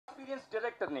Experience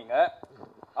director நீங்க.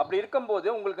 அப்படி இருக்கும்போது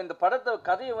உங்களுக்கு இந்த படத்தை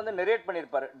கதையை வந்து நரேட்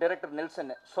பண்ணியிருப்பாரு டைரக்டர்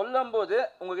நெல்சன். சொல்லும்போது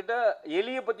உங்ககிட்ட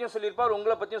எலியை பற்றியும் சொல்லியிருப்பார்,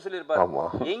 உங்களை பற்றியும் சொல்லியிருப்பார்.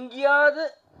 எங்கேயாவது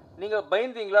நீங்க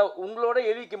பயந்தீங்களா உங்களோட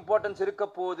எலிக்கு இம்பார்ட்டன்ஸ் இருக்க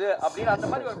போகுது அப்படின்னு? அந்த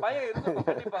மாதிரி ஒரு பயம் இருக்கு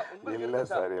கண்டிப்பா. இல்லை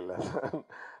சார், இல்லை சார்,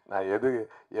 நான்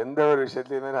எந்த ஒரு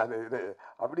விஷயத்துலையுமே நான் இது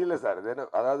அப்படி இல்லை சார். இது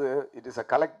அதாவது it is a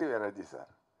collective energy sir.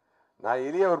 நான்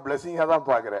எலியை ஒரு பிளெஸிங்காக தான்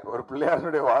பார்க்குறேன், ஒரு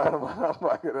பிள்ளையாருடைய வாகனமாக தான்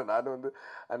பார்க்குறேன்.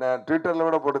 நான் ட்விட்டரில்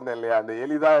கூட போட்டிருந்தேன் இல்லையா, அந்த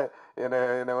எலி தான்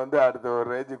என்னை வந்து அடுத்த ஒரு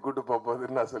ரேஞ்சுக்கு கூட்டு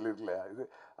போகுதுன்னு நான் சொல்லியிருக்கலையா. இது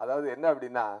அதாவது என்ன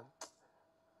அப்படின்னா,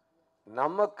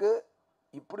 நமக்கு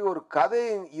இப்படி ஒரு கதை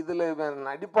இதில்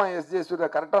நடிப்பான் எஸ்ஜே சூர்யா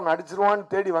கரெக்டாக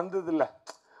நடிச்சிருவான்னு தேடி வந்தது இல்லை.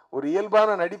 ஒரு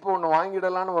இயல்பான நடிப்பு ஒன்று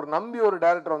வாங்கிடலான்னு ஒரு நம்பி ஒரு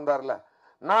டைரக்டர் வந்தார்ல,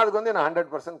 நான் அதுக்கு வந்து நான்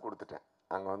 100% கொடுத்துட்டேன்.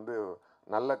 அங்கே வந்து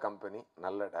நல்ல கம்பெனி,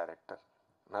 நல்ல டைரக்டர்,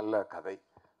 நல்ல கதை,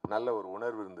 நல்ல ஒரு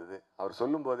உணர்வு இருந்தது. அவர்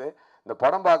சொல்லும்போதே இந்த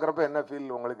படம் பார்க்குறப்ப என்ன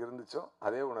ஃபீல் உங்களுக்கு இருந்துச்சோ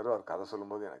அதே உணர்வு அவர் கதை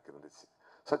சொல்லும்போது எனக்கு இருந்துச்சு.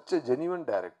 Such a ஜெனிவன்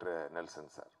director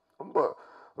Nelson sir. ரொம்ப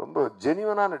ரொம்ப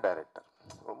ஜெனிவனான டைரக்டர்,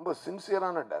 ரொம்ப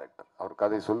சின்சியரான டைரக்டர். அவர்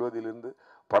கதை சொல்வதிலிருந்து,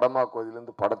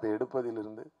 படமாக்குவதிலிருந்து, படத்தை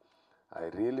எடுப்பதிலிருந்து I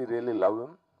really love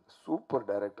him. Super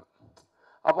director.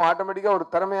 அப்போ ஆட்டோமேட்டிக்காக ஒரு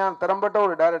திறம்பட்ட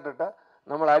ஒரு டைரக்டர்கிட்ட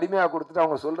நம்மளை அடிமையாக கொடுத்துட்டு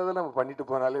அவங்க சொல்கிறத நம்ம பண்ணிட்டு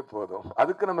போனாலே போதும்.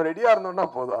 அதுக்கு நம்ம ரெடியாக இருந்தோம்னா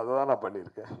போதும். அதுதான் நான்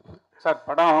பண்ணியிருக்கேன் சார்.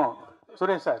 படம்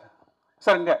சூர்யா சார்,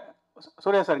 இங்கே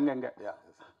சூர்யா சார், இங்கே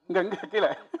கீழே.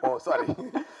 ஓ சாரி.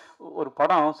 ஒரு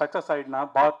படம் சக்ஸஸ் ஆகிடுனா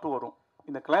பார்ட் 2 வரும்.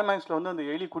 இந்த கிளைமேக்ஸில் வந்து அந்த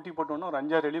எலி குட்டி போட்டோன்னா ஒரு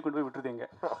 5-6 எலி கொண்டு போய் விட்டுருதீங்க.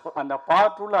 அந்த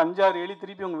பார்ட் 2ல 5-6 எலி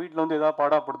திருப்பி உங்கள் வீட்டில் வந்து ஏதாவது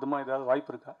பாடாப்படுத்துமா, ஏதாவது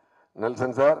வாய்ப்பு இருக்கா?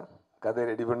 நெல்சன் சார் கதை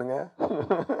ரெடி பண்ணுங்க.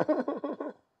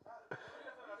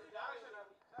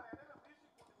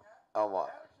 ஆமாம்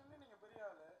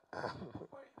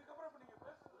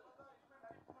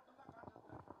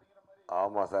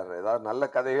ஆமாம் சார், ஏதாவது நல்ல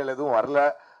கதைகள் எதுவும் வரல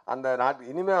அந்த நாட்டு.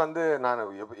 இனிமேல் வந்து நான்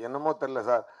என்னமோ தெரில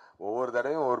சார், ஒவ்வொரு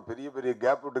தடவையும் ஒரு பெரிய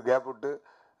கேப் விட்டு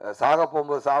சாக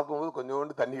போகும்போது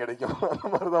கொஞ்சோண்டு தண்ணி கிடைக்கும். அந்த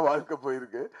மாதிரி தான் வாழ்க்கை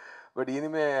போயிருக்கு. பட்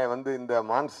இனிமேல் வந்து இந்த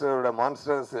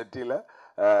மான்ஸ்டர்ஸ் வெற்றியில்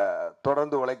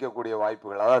தொடர்ந்து உழைக்கக்கூடிய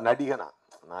வாய்ப்புகள், அதாவது நடிகனா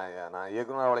நான்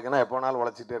இயக்குனர் உழைக்கணும், எப்போ வேணாலும்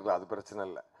உழைச்சிட்டே இருக்கலாம், அது பிரச்சனை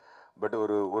இல்லை. பட்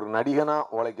ஒரு நடிகனாக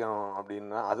உழைக்கணும்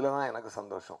அப்படின்னா அதில் தான் எனக்கு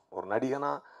சந்தோஷம். ஒரு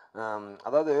நடிகனாக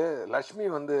அதாவது லக்ஷ்மி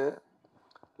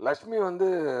வந்து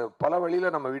பல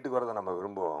வழியில் நம்ம வீட்டுக்கு வரதை நம்ம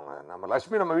விரும்புவோங்க.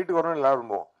 லக்ஷ்மி நம்ம வீட்டுக்கு வரணும்னு எல்லோரும்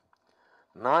விரும்புவோம்.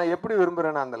 நான் எப்படி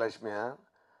விரும்புகிறேன்னா அந்த லக்ஷ்மியை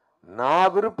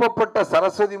நான் விருப்பப்பட்ட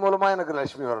சரஸ்வதி மூலமாக எனக்கு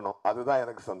லக்ஷ்மி வரணும், அதுதான்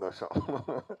எனக்கு சந்தோஷம்.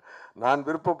 நான்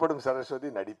விருப்பப்படும் சரஸ்வதி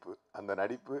நடிப்பு. அந்த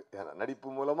நடிப்பு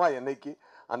மூலமாக என்னைக்கு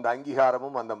அந்த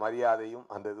அங்கீகாரமும் அந்த மரியாதையும்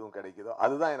அந்த இதுவும் கிடைக்குதோ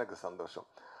அதுதான் எனக்கு சந்தோஷம்.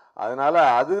 அதனால்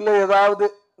அதில் ஏதாவது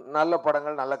நல்ல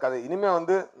படங்கள், நல்ல கதை இனிமேல்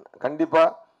வந்து கண்டிப்பாக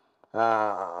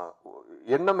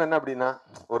எண்ணம் என்ன அப்படின்னா,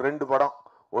 ஒரு 2 படம்,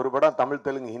 ஒரு படம் தமிழ்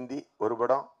தெலுங்கு ஹிந்தி, ஒரு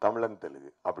படம் தமிழன்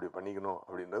தெலுங்கு, அப்படி பண்ணிக்கணும்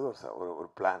அப்படின்றது ஒரு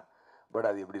பிளான். பட்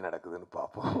அது எப்படி நடக்குதுன்னு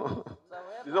பார்ப்போம்.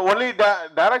 இது ஒன்லி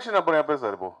டைரக்ஷன் அப்படி எப்போ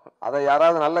சார்? இப்போ அதை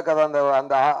யாராவது நல்ல கதை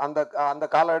அந்த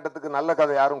காலகட்டத்துக்கு நல்ல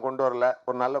கதை யாரும் கொண்டு வரல,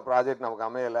 ஒரு நல்ல ப்ராஜெக்ட் நமக்கு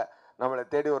அமையலை, நம்மளை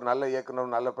தேடி ஒரு நல்ல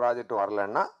இயக்குனர் நல்ல ப்ராஜெக்ட்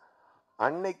வரலன்னா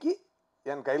அன்னைக்கு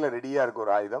என் கையில் ரெடியாக இருக்க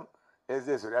ஒரு ஆயுதம்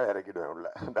எஸ்ஜே சூர்யாவை இறக்கிடுவேன் உள்ள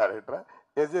டைரக்டரை,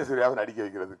 எஸ்ஜே சூர்யாவை நடிக்க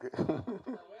வைக்கிறதுக்கு.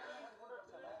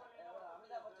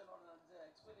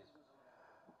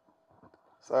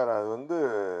 சார் அது வந்து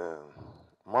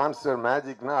மான்ஸ்டர்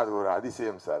மேஜிக்னா அது ஒரு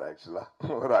அதிசயம் சார்.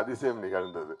 ஆக்சுவலாக ஒரு அதிசயம்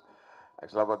நிகழ்ந்தது.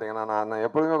 ஆக்சுவலாக பார்த்தீங்கன்னா நான்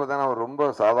எப்பொழுதுமே பார்த்தீங்கன்னா ரொம்ப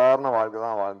சாதாரண வாழ்க்கை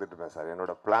தான் வாழ்ந்துட்டுருப்பேன் சார்.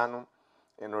 என்னோடய பிளானும்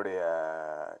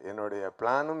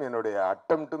என்னுடைய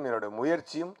அட்டம்ப்டும் என்னுடைய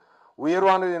முயற்சியும்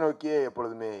உயர்வானதை நோக்கியே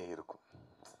எப்பொழுதுமே இருக்கும்.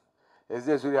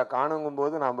 எஸ்ஜே சூர்யா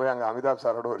காணுங்கும்போது நான் போய் அங்கே அமிதாப்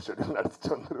சாரோட ஒரு ஷெட்யூல் நடிச்சிட்டு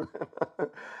வந்துடுவேன்.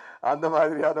 அந்த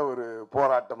மாதிரியான ஒரு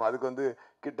போராட்டம். அதுக்கு வந்து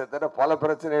கிட்டத்தட்ட பல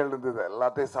பிரச்சனைகள் இருந்தது.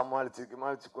 எல்லாத்தையும்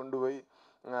சமாளித்து கொண்டு போய்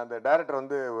அந்த டைரக்டர்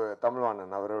வந்து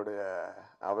தமிழ்வாணன்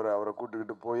அவரை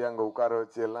கூட்டுக்கிட்டு போய் அங்கே உட்கார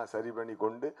வச்சு எல்லாம் சரி பண்ணி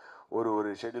கொண்டு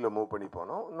ஒரு ஷெட்யூலை மூவ் பண்ணி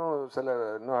போனோம்.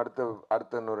 இன்னும்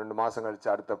அடுத்த 2 மாதம் கழித்து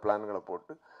அடுத்த பிளான்களை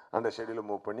போட்டு அந்த ஷெட்யூலை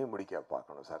மூவ் பண்ணி முடிக்க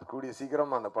பார்க்கணும் சார். கூடிய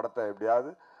சீக்கிரம் அந்த படத்தை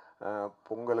எப்படியாவது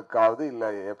பொங்கலுக்காவது இல்லை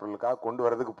ஏப்ரலுக்காக கொண்டு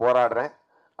வரதுக்கு போராடுறேன்.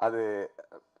 அது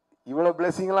இவ்வளோ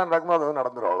பிளெஸிங்லாம் நடக்கும்போது அது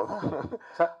நடந்துடும், அவ்வளோதான்.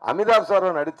 அமிதாப்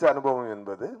சாரோட நடித்த அனுபவம்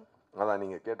என்பது அதான்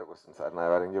நீங்கள் கேட்ட கொஸ்டின் சார்.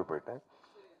 நான் வேறு எங்கேயோ போயிட்டேன்.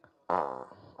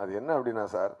 அது என்ன அப்படின்னா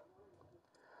சார்,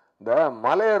 இந்த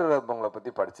மலையேறவங்களை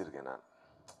பற்றி படிச்சிருக்கேன் நான்.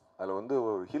 அதில் வந்து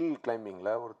ஒரு ஹில்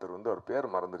கிளைம்பிங்கில் ஒருத்தர் வந்து அவர் பேர்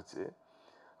மறந்துருச்சு.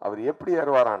 அவர் எப்படி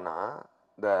ஏறுவாரான்னா,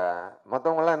 இந்த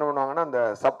மற்றவங்களாம் என்ன பண்ணுவாங்கன்னா அந்த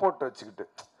சப்போர்ட் வச்சுக்கிட்டு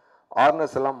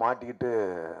ஆர்னஸ் எல்லாம் மாட்டிக்கிட்டு,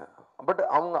 பட்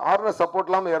அவங்க ஆர்னஸ் சப்போர்ட்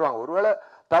இல்லாமல் ஏறுவாங்க. ஒருவேளை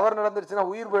தவறு நடந்துருச்சுன்னா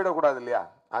உயிர் போயிடக்கூடாது இல்லையா,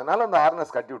 அதனால அந்த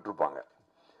ஆர்னஸ் கட்டி விட்டுருப்பாங்க.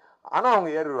 ஆனால் அவங்க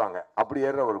ஏறுவாங்க. அப்படி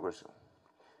ஏறுற ஒரு கொஸ்டின்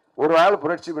ஒரு ஆள்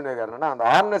புரட்சி பண்ணியிருக்காருன்னா, அந்த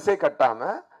ஆர்னஸே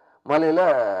கட்டாமல் மலையில்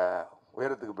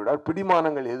உயரத்துக்கு போயிடுவார்,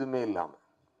 பிடிமானங்கள் எதுவுமே இல்லாமல்.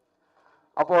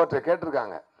 அப்போ அவர்கிட்ட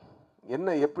கேட்டிருக்காங்க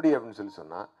என்ன எப்படி அப்படின்னு சொல்லி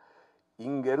சொன்னால்,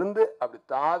 இங்கேருந்து அப்படி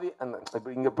தாவி அந்த இப்போ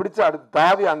இங்கே பிடிச்ச அடுத்து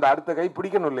தாவி அந்த அடுத்த கை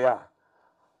பிடிக்கணும் இல்லையா,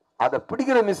 அதை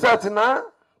பிடிக்கிற மிஸ் ஆச்சுன்னா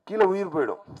கீழே உயிர்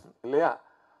போயிடும் இல்லையா.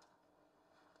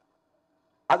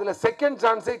 அதில் செகண்ட்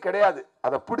சான்ஸே கிடையாது,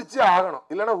 அதை பிடிச்சே ஆகணும்,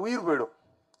 இல்லைன்னா உயிர் போயிடும்.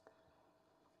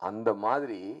 அந்த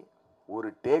மாதிரி ஒரு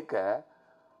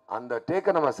அந்த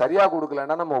டேக்கை நம்ம சரியாக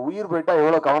கொடுக்கலன்னா நம்ம உயிர் போயிட்டா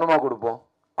எவ்வளோ கவனமாக கொடுப்போம்.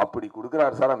 அப்படி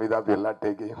கொடுக்குறாரு சார் அமிதாப் எல்லா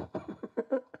டேக்கையும்.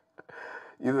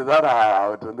 இதுதான்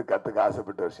அவர்கிட்ட வந்து கற்றுக்க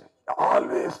ஆசைப்பட்ட விஷயம்.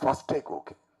 Always first take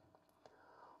okay,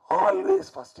 always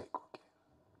first take okay.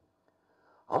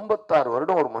 56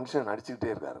 வருடம் ஒரு மனுஷன்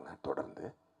நடிச்சுக்கிட்டே இருக்காருங்க தொடர்ந்து.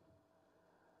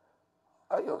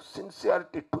 ஐயோ,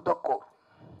 சின்சியாரிட்டி டு த கோர்.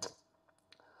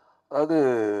 அதாவது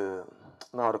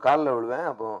நான் ஒரு காலில் விழுவேன்,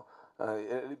 அப்போ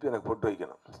எழுப்பி எனக்கு போட்டு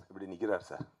வைக்கணும். இப்படி நிற்கிறார்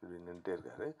சார், இப்படி நின்றுட்டே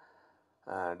இருக்காரு.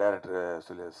 டைரக்டர்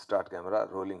சொல்லி ஸ்டார்ட் கேமரா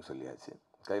ரோலிங் சொல்லியாச்சு,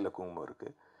 கையில் குங்குமம்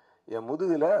இருக்குது. என்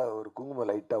முதுகில் ஒரு குங்குமம்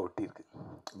லைட்டாக ஒட்டியிருக்கு,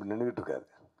 இப்படி நின்றுக்கிட்டு இருக்காரு.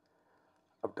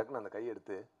 அப்படி டக்குன்னு அந்த கையை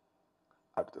எடுத்து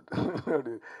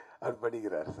அப்படி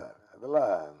படிக்கிறாரு சார்.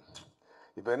 அதெல்லாம்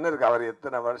இப்போ என்ன இருக்குது, அவர்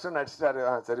எத்தனை வருஷம் நடிச்சிட்டாரு.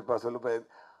 சரிப்பா சொல்லுப்பா.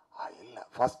 இல்லை,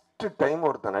 ஃபஸ்ட்டு டைம்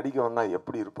ஒருத்தன் நடிக்க வந்தால்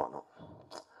எப்படி இருப்பானோ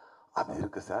அது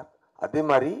இருக்குது சார். அதே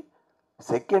மாதிரி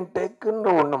செகண்ட் டேக்குன்ற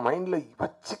ஒன்று மைண்டில்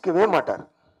வச்சிக்கவே மாட்டார்.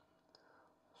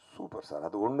 Super sir.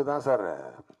 அது ஒன்று தான் சார்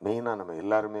மெயினாக நம்ம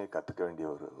எல்லாருமே கற்றுக்க வேண்டிய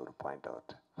ஒரு பாயிண்ட்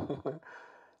அவர்கிட்ட.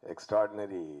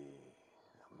 Extraordinary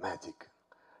magic.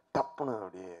 டப்புன்னு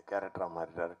அப்படியே கேரக்டராக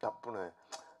மாறிட்டார், டப்புன்னு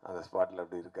அந்த ஸ்பாட்டில்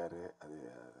அப்படி இருக்காரு. அது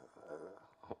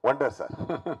ஒண்டர் சார்.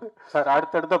 சார்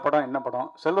அடுத்தடுத்த படம் என்ன படம்?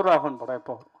 செல்வராகவன் படம்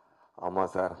எப்போ?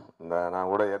 ஆமாம் சார், இந்த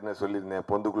நான் கூட ஏற்கனவே சொல்லியிருந்தேன்,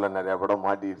 பொந்துக்குள்ளே நிறையா படம்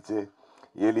மாட்டிடுச்சு,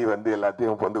 எலி வந்து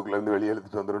எல்லாத்தையும் பொந்துக்குள்ளேருந்து வெளியே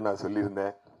எடுத்துகிட்டு வந்துடும் நான்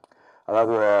சொல்லியிருந்தேன்.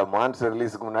 அதாவது மான்ஸ்டர்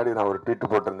ரிலீஸுக்கு முன்னாடி நான் ஒரு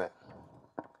ட்வீட் போட்டிருந்தேன்.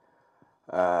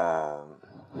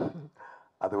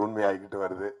 அது உண்மையாகிக்கிட்டு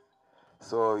வருது.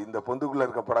 ஸோ இந்த பொந்துக்குள்ளே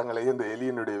இருக்க படங்களையும் இந்த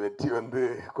எலியினுடைய வெற்றி வந்து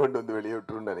கொண்டு வந்து வெளியே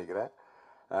விட்டுருன்னு நினைக்கிறேன்.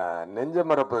 நெஞ்ச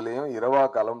மரப்புலையும் இரவா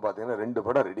காலம் பார்த்தீங்கன்னா 2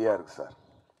 படம் ரெடியாக இருக்குது சார்.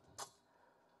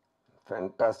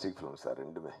 ஃபேண்டாஸ்டிக் ஃபிலிம் சார்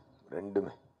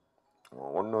ரெண்டுமே.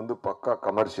 ஒன்று வந்து பக்கா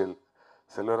கமர்ஷியல்,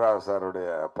 செல்வராஜ் சாருடைய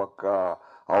பக்கா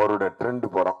அவருடைய ட்ரெண்ட்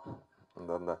படம்.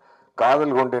 அந்த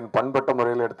காதல் கொண்டேன் பண்பட்ட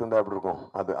முறையில் எடுத்திருந்தா அப்படி இருக்கும்,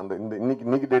 அது அந்த இந்த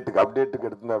இன்னைக்கு டேட்டுக்கு அப்டேட்டுக்கு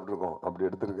எடுத்திருந்தா அப்படி இருக்கும், அப்படி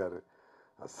எடுத்திருக்காரு.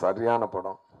 சரியான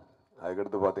படம்.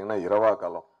 அதுக்கடுத்து பார்த்தீங்கன்னா இரவா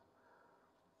காலம்,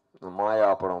 மாயா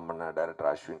படம் பண்ண டைரக்டர்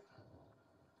அஸ்வின்,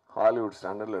 ஹாலிவுட்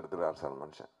ஸ்டாண்டர்டில் எடுத்துருக்காரு சார்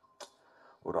மனுஷன்.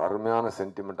 ஒரு அருமையான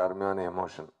சென்டிமெண்ட், அருமையான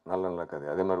எமோஷன், நல்ல கதை.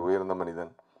 அதே மாதிரி உயர்ந்த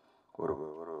மனிதன், ஒரு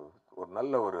ஒரு ஒரு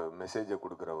நல்ல ஒரு மெசேஜை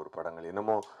கொடுக்குற ஒரு படங்கள்.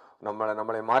 என்னமோ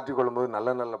நம்மளை மாற்றிக்கொள்ளும் போது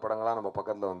நல்ல படங்களாக நம்ம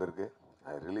பக்கத்தில் வந்திருக்கு.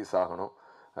 அது ரிலீஸ் ஆகணும்,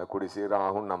 அது கூடி சீராக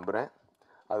ஆகும்னு நம்புகிறேன்.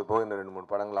 அது போக இந்த 2-3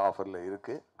 படங்கள் ஆஃபரில்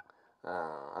இருக்குது.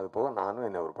 அது போக நானும்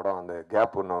என்ன ஒரு படம் அந்த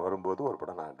கேப் ஒன்று வரும்போது ஒரு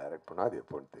படம் நான் டைரக்ட் பண்ணேன், அது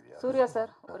எப்போன்னு தெரியாது. சூர்யா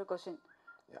சார், ஒரு கொஸ்டின்.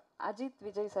 அஜித்,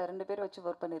 விஜய் சார் 2 பேரும் வச்சு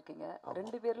ஒர்க் பண்ணியிருக்கீங்க.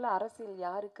 2 பேர்ல அரசியல்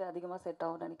யாருக்கு அதிகமாக செட்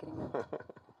ஆகும்னு நினைக்கிறீங்க?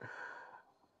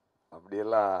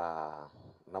 அப்படியெல்லாம்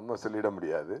நம்ம சொல்லிட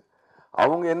முடியாது.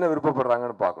 அவங்க என்ன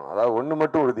விருப்பப்படுறாங்கன்னு பார்க்கணும். அதாவது ஒன்று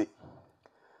மட்டும் உறுதி,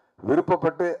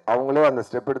 விருப்பப்பட்டு அவங்களே அந்த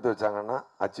ஸ்டெப் எடுத்து வச்சாங்கன்னா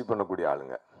அச்சீவ் பண்ணக்கூடிய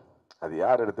ஆளுங்க. அது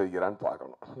யார் எடுத்து வைக்கிறான்னு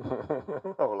பார்க்கணும்,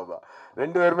 அவ்வளோதான்.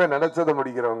 2 பேருமே நினச்சதை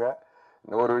முடிக்கிறவங்க.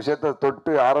 ஒரு விஷயத்த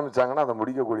தொட்டு ஆரம்பித்தாங்கன்னா அதை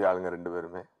முடிக்கக்கூடிய ஆளுங்க 2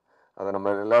 பேருமே. அதை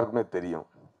நம்ம எல்லாருக்குமே தெரியும்.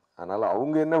 அதனால்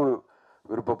அவங்க என்ன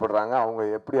விருப்பப்படுறாங்க, அவங்க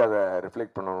எப்படி அதை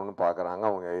ரிஃப்ளெக்ட் பண்ணணும்னு பார்க்குறாங்க,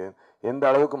 அவங்க எந்த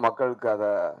அளவுக்கு மக்களுக்கு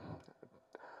அதை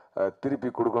திருப்பி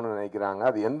கொடுக்கணும்னு நினைக்கிறாங்க,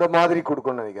 அது எந்த மாதிரி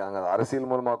கொடுக்கணும்னு நினைக்கிறாங்க, அது அரசியல்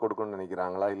மூலமாக கொடுக்கணும்னு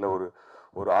நினைக்கிறாங்களா, இல்லை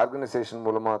ஒரு ஆர்கனைசேஷன்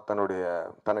மூலமாக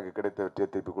தனக்கு கிடைத்த வெற்றியை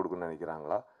திருப்பி கொடுக்கணும்னு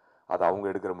நினைக்கிறாங்களா, அது அவங்க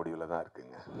எடுக்கிற முடிவில் தான்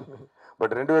இருக்குங்க.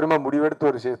 பட் 2 பேருமே முடிவெடுத்து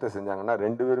ஒரு விஷயத்தை செஞ்சாங்கன்னா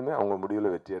 2 பேருமே அவங்க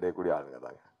முடிவில் வெற்றி அடையக்கூடிய ஆளுங்க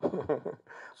தாங்க.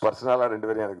 பர்சனலாக 2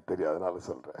 பேரும் எனக்கு தெரியும், அதனால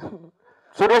சொல்கிறேன்.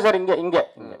 சூர்யா சார், இங்க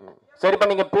சரி, இப்போ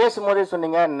நீங்கள் பேசும்போதே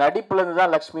சொன்னீங்க நடிப்புலேருந்து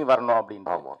தான் லக்ஷ்மி வரணும் அப்படின்னு.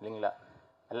 ஆமாம் இல்லைங்களா?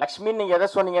 லக்ஷ்மின்னு நீங்கள் எதை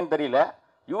சொன்னீங்கன்னு தெரியல.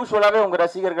 யூஸ்வலாகவே உங்கள்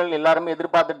ரசிகர்கள் எல்லாருமே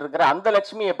எதிர்பார்த்துட்டு இருக்கிற அந்த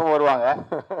லக்ஷ்மி எப்போ வருவாங்க?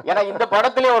 ஏன்னா இந்த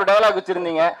படத்துலேயே ஒரு டைலாக்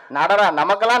வச்சுருந்தீங்க, நடரா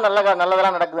நமக்கெல்லாம்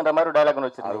நல்லதெல்லாம் நடக்குதுன்ற மாதிரி ஒரு டைலாக்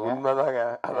வச்சுருந்தீங்க. உண்மைதாங்க.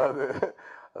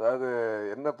 அதாவது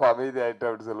என்னப்பா அமைதி ஆகிட்டு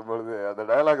அப்படின்னு சொல்லும்பொழுது அந்த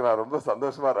டைலாக் நான் ரொம்ப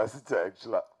சந்தோஷமாக ரசித்தேன்.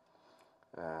 ஆக்சுவலாக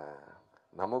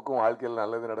நமக்கும் வாழ்க்கையில்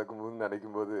நல்லது நடக்கும்போது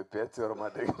நினைக்கும் போது பேச்சு வர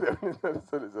மாட்டேங்குது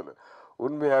அப்படின்னு சொல்லு.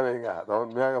 உண்மையாகவேங்க, அதான்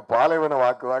உண்மையாக பாலைவன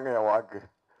வாக்கு தாங்க என் வாக்கு.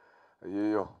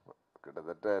 ஐயோ,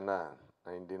 கிட்டத்தட்ட என்ன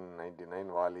 1999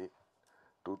 வாலி,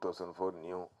 2004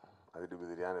 நியூ,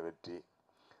 அதிர்பதிரியான வெற்றி.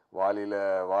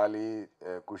 வாலி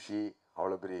குஷி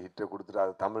அவ்வளோ பெரிய ஹிட்டை கொடுத்துட்டு,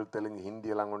 அது தமிழ் தெலுங்கு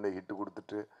ஹிந்தி எல்லாம் கொண்டு ஹிட்டு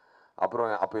கொடுத்துட்டு,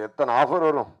 அப்போ எத்தனை ஆஃபர்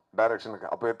வரும் டைரக்ஷனுக்கு,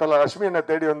 அப்போ எத்தனை லட்சுமி என்னை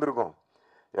தேடி வந்திருக்கும்.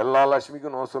 எல்லா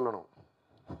லட்சுமிக்கும் நோ சொல்லணும்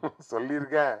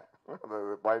சொல்லியிருக்கேன்.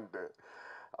 அது பாயிண்ட்டு.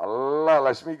 எல்லா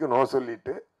லக்ஷ்மிக்கும் நோ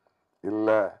சொல்லிட்டு,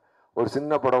 இல்லை ஒரு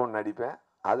சின்ன படம் ஒன்று நடிப்பேன்,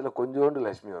 அதில் கொஞ்சோண்டு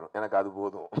லக்ஷ்மி வரும், எனக்கு அது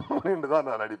போதும் அப்படின்ட்டு தான்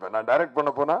நான் நடிப்பேன். நான் டைரக்ட்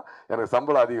பண்ண போனால் எனக்கு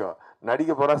சம்பளம் அதிகம்,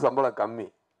 நடிக்க போனால் சம்பளம் கம்மி,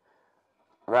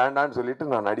 வேண்டான்னு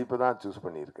சொல்லிட்டு நான் நடிப்பு தான் சூஸ்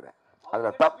பண்ணியிருக்கிறேன்.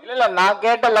 அதில் தப்பு இல்ல நான்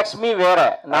கேட்ட லக்ஷ்மி வேற.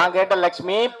 நான் கேட்ட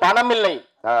லக்ஷ்மி பணம் இல்லை,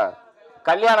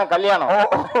 கல்யாணம் கல்யாணம்.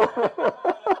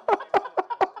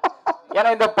 ஏன்னா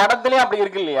இந்த படத்துலயும் அப்படி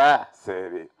இருக்கு இல்லையா?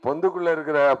 சரி, பொந்துக்குள்ள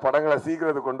இருக்கிற படங்களை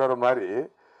சீக்கிரத்தை கொண்டு வர மாதிரி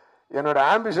என்னோட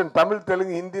ஆம்பிஷன் தமிழ்,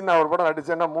 தெலுங்கு, ஹிந்தின்னு நான் ஒரு படம்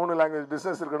நடிச்சேன்னா 3 லாங்குவேஜ்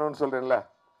பிசினஸ் இருக்கணும்னு சொல்றேன்ல,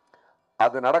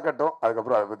 அது நடக்கட்டும்,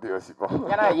 அதுக்கப்புறம் அதை பத்தி யோசிப்போம்.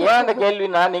 ஏன்னா ஏன் அந்த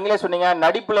கேள்வினா, நீங்களே சொன்னீங்க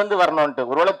நடிப்புல இருந்து வரணும்ட்டு,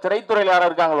 ஒருவேளை திரைத்துறையில யாரும்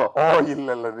இருக்காங்களோ? ஓ இல்ல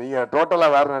இல்ல, நீங்க டோட்டலா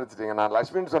வேற நினைச்சிட்டீங்க. நான்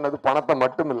லக்ஷ்மின்னு சொன்னது பணத்தை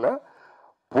மட்டும் இல்ல,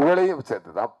 புகழையும்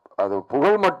சேர்த்துதான். அது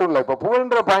புகழ் மட்டும் இல்லை, இப்போ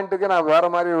புகழ்ன்ற பாயிண்ட்டுக்கு நான் வேற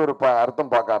மாதிரி ஒரு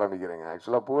அர்த்தம் பார்க்க ஆரம்பிக்கிறேங்க.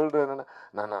 ஆக்சுவலாக புகழ்றது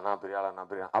என்னன்னா நான் பெரிய ஆளா,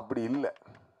 நான் பெரிய அப்படி இல்லை.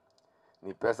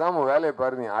 நீ பேசாம வேலையை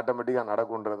பாரு, நீ ஆட்டோமேட்டிக்காக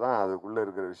நடக்கும்ன்றது தான் அதுக்குள்ள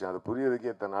இருக்கிற விஷயம். அது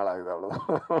புரியறதுக்கே எத்தனை நாள் ஆகுது,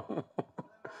 அவ்வளோதான்.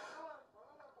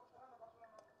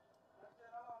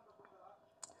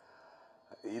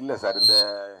 இல்லை சார், இந்த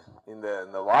இந்த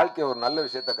இந்த வாழ்க்கை ஒரு நல்ல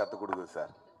விஷயத்த கற்றுக் கொடுக்குது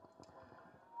சார்.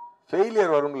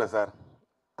 ஃபெயிலியர் வரும்ல சார்,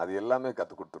 அது எல்லாமே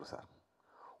கற்றுக் கொடுத்துரும் சார்.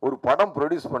 ஒரு படம்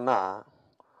ப்ரொடியூஸ் பண்ணால்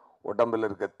உடம்புல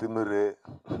இருக்க திமிரு,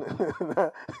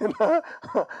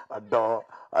 அட்டம்,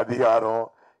 அதிகாரம்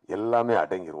எல்லாமே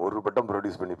அடங்கிடும். ஒரு பட்டம்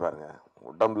ப்ரொடியூஸ் பண்ணி பாருங்க,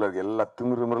 உடம்புல இருக்க எல்லா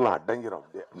திமிருலாம் அடங்கிடும்,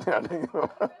 அப்படியே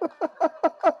அடங்கிடும்.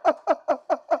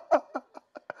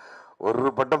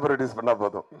 ஒரு பட்டம் ப்ரொடியூஸ் பண்ணா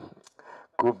போதும்,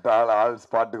 கூப்பிட்ட ஆள்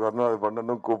ஸ்பாட்டுக்கு வரணும், அது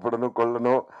பண்ணணும், கூப்பிடணும்,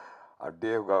 கொள்ளணும்,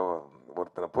 அப்படியே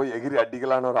ஒருத்தரை போய் எகிரி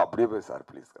அடிக்கலான்னு அப்படியே போய் சார்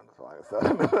ப்ளீஸ் வாங்க சார்.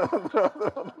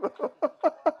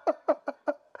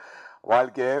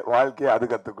 வாழ்க்கையே அது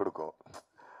கற்றுக் கொடுக்கும்.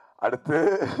 அடுத்து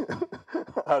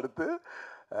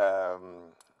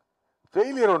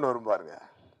ஃபெயிலியர் ஒன்று வரும் பாருங்க,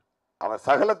 அவன்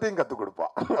சகலத்தையும் கற்றுக்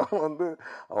கொடுப்பான். அவன்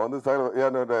வந்து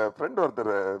என்னோட ஃப்ரெண்ட்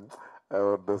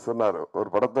ஒருத்தர் சொன்னார், ஒரு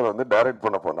படத்தில் டைரக்ட்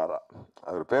பண்ண போனாரா,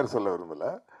 அவர் பேர் சொல்ல விரும்பல,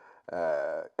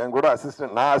 என் கூட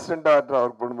நான் அசிஸ்டன்ட் டைரக்டர்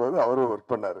ஒர்க் பண்ணும்போது அவரும்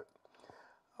ஒர்க் பண்ணார்.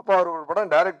 அப்போ அவர் ஒரு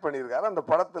படம் டைரக்ட் பண்ணியிருக்காரு. அந்த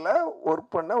படத்தில்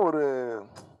ஒர்க் பண்ண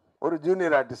ஒரு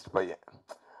ஜூனியர் ஆர்டிஸ்ட் பையன்,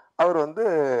 அவர்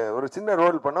ஒரு சின்ன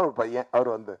ரோல் பண்ண ஒரு பையன். அவர்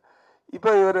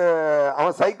இப்போ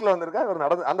அவன் சைக்கிளில் வந்திருக்கா, இவர்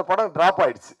நடந்து, அந்த படம் ட்ராப்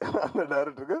ஆயிடுச்சு. அந்த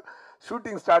டைரக்டருக்கு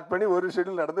ஷூட்டிங் ஸ்டார்ட் பண்ணி ஒரு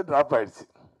ஷெடியூல் நடந்து ட்ராப் ஆயிடுச்சு.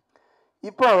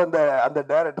 இப்போ அந்த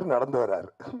டைரக்டர் நடந்து வர்றாரு.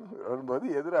 வரும்போது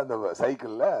எதிர அந்த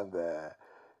சைக்கிளில் அந்த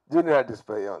ஜூனியர் ஆர்டிஸ்ட்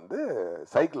பையன்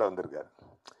சைக்கிளில் வந்திருக்காரு.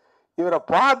 இவரை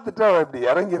பார்த்துட்டு அவன் இப்படி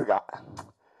இறங்கியிருக்கான்.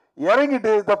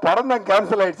 இறங்கிட்டு இந்த படம் தான்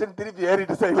கேன்சல் ஆயிடுச்சுன்னு திருப்பி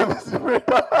ஏறிட்டு சைக்கிள் பேசிட்டு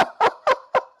போயிட்டான்.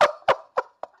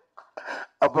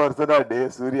 அப்போ அவர் சொன்னார், டே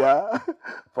சூர்யா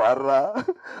பாடுறா,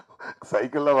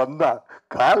 சைக்கிள்ல வந்தா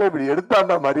காலை இப்படி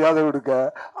எடுத்தாண்டா மரியாதை கொடுக்க,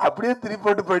 அப்படியே திருப்பி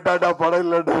போட்டு போயிட்டாண்டா படம்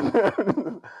இல்லைன்னு.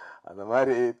 அந்த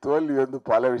மாதிரி தோல்வி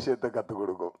பல விஷயத்த கற்றுக்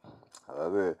கொடுக்கும்.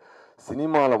 அதாவது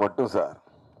சினிமாவில் மட்டும் சார்,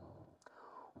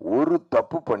 ஒரு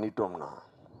தப்பு பண்ணிட்டோம்னா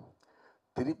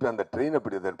திருப்பி அந்த ட்ரெயினை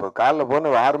பிடிக்கிறது. இப்போ காலைல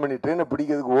போன 6 மணி ட்ரெயினை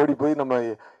பிடிக்கிறதுக்கு ஓடி போய் நம்ம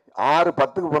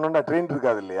 6:10 போனோம்னா ட்ரெயின்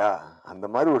இருக்காது இல்லையா, அந்த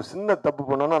மாதிரி ஒரு சின்ன தப்பு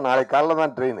பண்ணோம்னா நாளைக்கு காலைல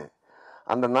தான் ட்ரெயின்.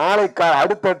 அந்த நாளைக்கு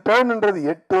அடுத்த ட்ரெயின்ன்றது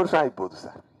 8 வருஷம் ஆகி போகுது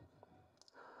சார்.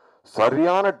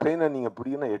 சரியான ட்ரெயினை நீங்கள்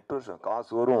பிடிக்கணும் 8 வருஷம்.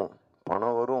 காசு வரும்,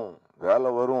 பணம் வரும், வேலை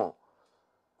வரும்,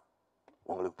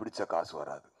 உங்களுக்கு பிடிச்ச காசு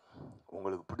வராது,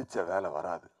 உங்களுக்கு பிடிச்ச வேலை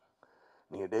வராது.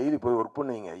 நீங்கள் டெய்லி போய் ஒர்க்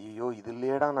பண்ணுவீங்க, ஐயோ இது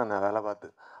இல்லையடா நான் வேலை பார்த்து,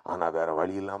 ஆனால் வேறு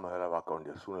வழி இல்லாமல் வேலை பார்க்க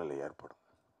வேண்டிய சூழ்நிலை ஏற்படும்.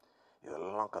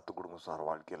 இதெல்லாம் கற்றுக் கொடுங்க சார்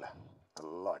வாழ்க்கையில்,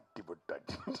 நல்லா அட்டிப்பட்டு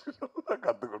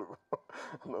கற்றுக் கொடுக்கும்.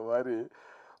 அந்த மாதிரி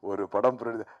ஒரு படம்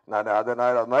நான் அது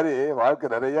மாதிரி வாழ்க்கை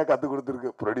நிறைய கற்றுக்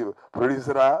கொடுத்துருக்கு.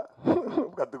 ப்ரொடியூசராக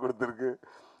கற்றுக் கொடுத்துருக்கு.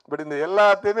 பட் இந்த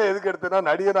எல்லாத்தையுமே எதுக்கு எடுத்தேன்னா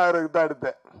நடிகன் ஆகிறதுக்கு தான்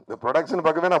எடுத்தேன். இந்த ப்ரொடக்ஷன்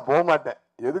பக்கமே நான் போக மாட்டேன்.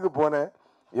 எதுக்கு போனேன்,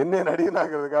 என்ன நடிகன்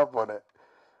ஆகிறதுக்காக போனேன்.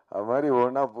 அது மாதிரி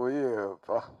ஒன்றா போய்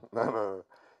நான்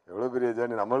எவ்வளோ பெரிய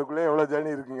ஜேர்னி, நம்மளுக்குள்ளே எவ்வளோ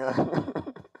ஜேர்னி இருக்குங்க.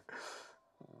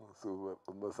 சூப்பர்,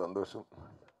 ரொம்ப சந்தோஷம்.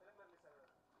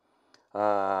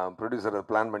 ப்ரொடியூசர்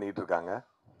பிளான் பண்ணிக்கிட்டு இருக்காங்க,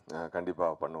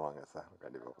 கண்டிப்பாக பண்ணுவாங்க சார்,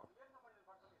 கண்டிப்பாக.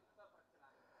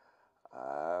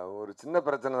 ஒரு சின்ன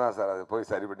பிரச்சனை தான் சார், அதை போய்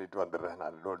சரி பண்ணிட்டு வந்துடுறேன்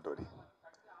நான், டோன்ட் வரி.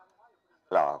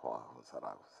 இல்லை ஆகும் சார்,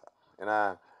 ஆகும் சார். ஏன்னா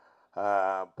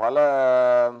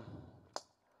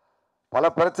பல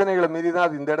பிரச்சனைகளை மீறி தான்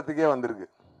அது இந்த இடத்துக்கே வந்திருக்கு.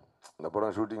 இந்த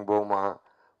படம் ஷூட்டிங் போகுமா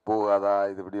போகாதா,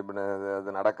 இது இப்படி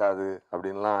அது நடக்காது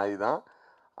அப்படின்லாம் ஆகி தான்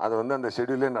அது அந்த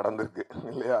ஷெடியூலே நடந்திருக்கு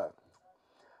இல்லையா.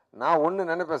 நான்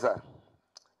ஒன்று நினைப்பேன்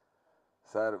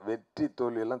சார், வெற்றி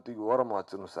தோல்வியெல்லாம் தூக்கி ஓரமாக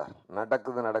வச்சிடணும் சார்.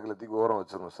 நடக்கல தூக்கி ஓரம்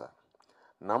வச்சிடணும் சார்.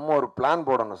 நம்ம ஒரு பிளான்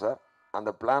போடணும் சார், அந்த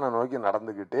பிளானை நோக்கி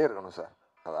நடந்துக்கிட்டே இருக்கணும் சார்.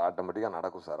 அது ஆட்டோமேட்டிக்காக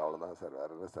நடக்கும் சார், அவ்வளோதான் சார்,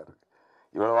 வேறு என்ன சார் இருக்குது.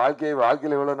 இவ்வளோ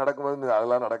வாழ்க்கையில் இவ்வளோ நடக்கும்போது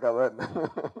அதெல்லாம் நடக்காத.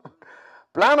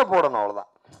 பிளானை போடணும்,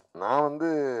 அவ்வளோதான். நான் வந்து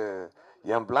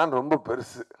என் பிளான் ரொம்ப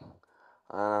பெருசு.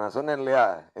 நான் சொன்னேன் இல்லையா,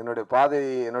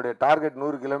 என்னுடைய டார்கெட்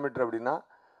 100 கிலோமீட்டர் அப்படின்னா,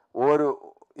 ஒரு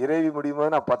இறைவி முடியும்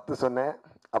போது நான் 10 சொன்னேன்,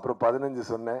 அப்புறம் 15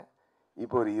 சொன்னேன்.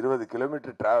 இப்போ ஒரு 20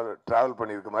 கிலோமீட்டர் ட்ராவல்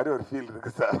பண்ணியிருக்க மாதிரி ஒரு ஃபீல்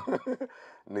இருக்குது சார்.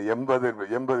 இன்னும்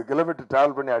 80 கிலோமீட்டர்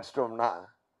ட்ராவல் பண்ணி அடிச்சிட்டோம்னா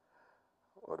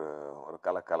ஒரு ஒரு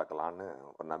கலக்கலான்னு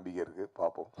ஒரு நம்பிக்கை இருக்குது.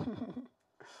 பார்ப்போம்.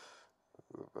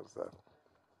 Super sir.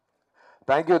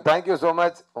 Thank you so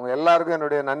much. உங்கள் எல்லாருக்கும்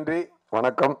என்னுடைய நன்றி.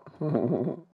 வணக்கம்.